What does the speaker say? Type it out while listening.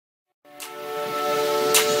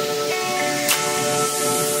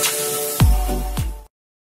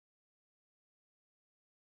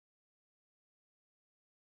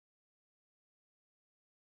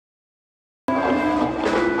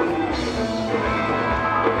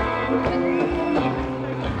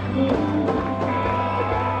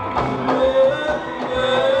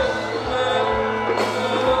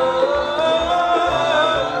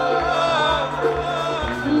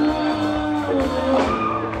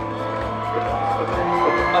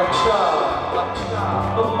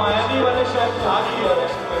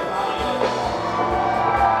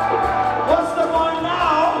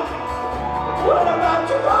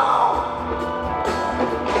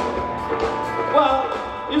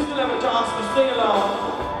sing along,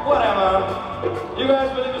 whatever. You guys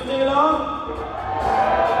willing to sing along?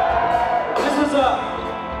 This is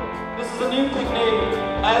a new technique,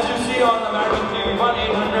 as you see on American TV,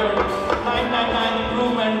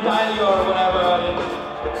 1-800-999-IMPROVEMENT, dial your whatever.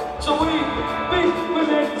 So we made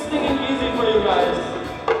the singing easy for you guys.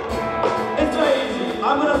 It's very easy.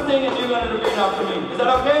 I'm gonna sing and you're gonna repeat after me. Is that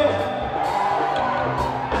okay?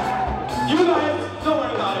 You guys, don't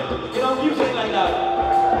worry about it. You know, keep singing like that.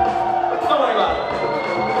 Don't worry about it.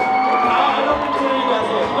 I don't consider you guys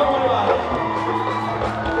here. Don't worry about it.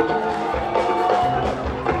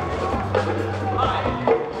 Alright.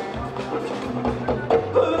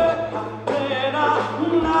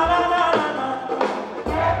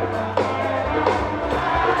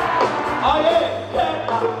 Oh yeah.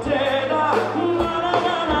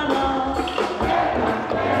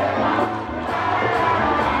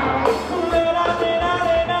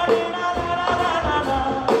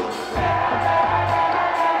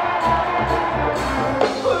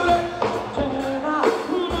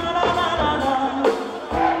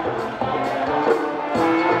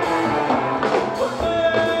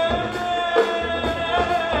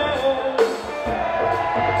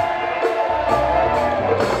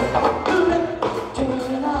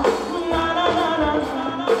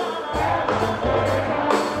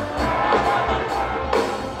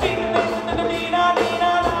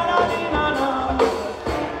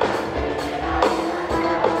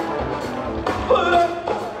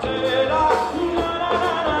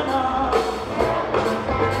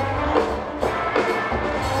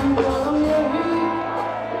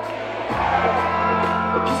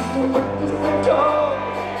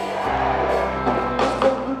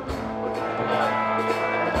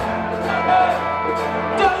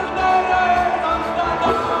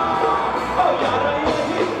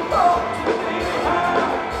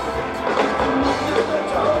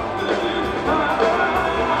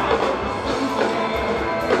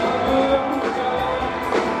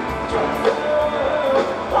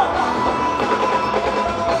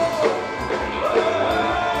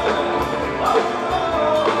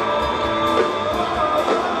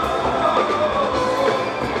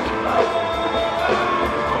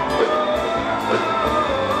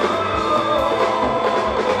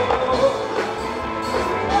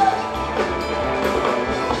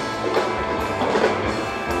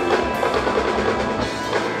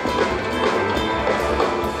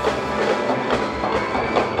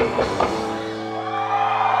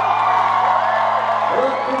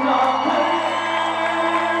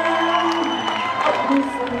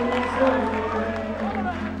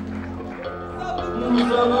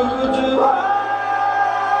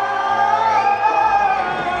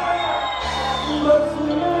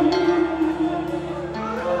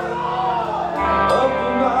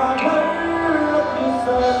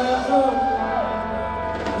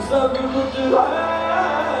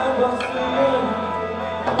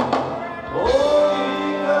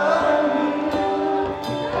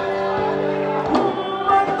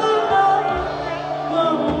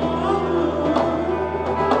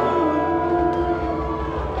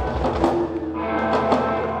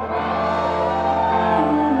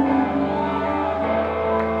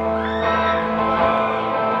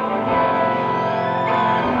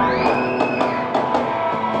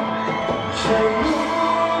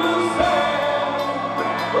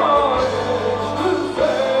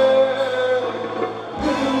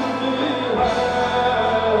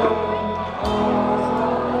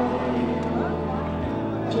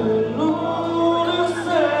 JUNOON.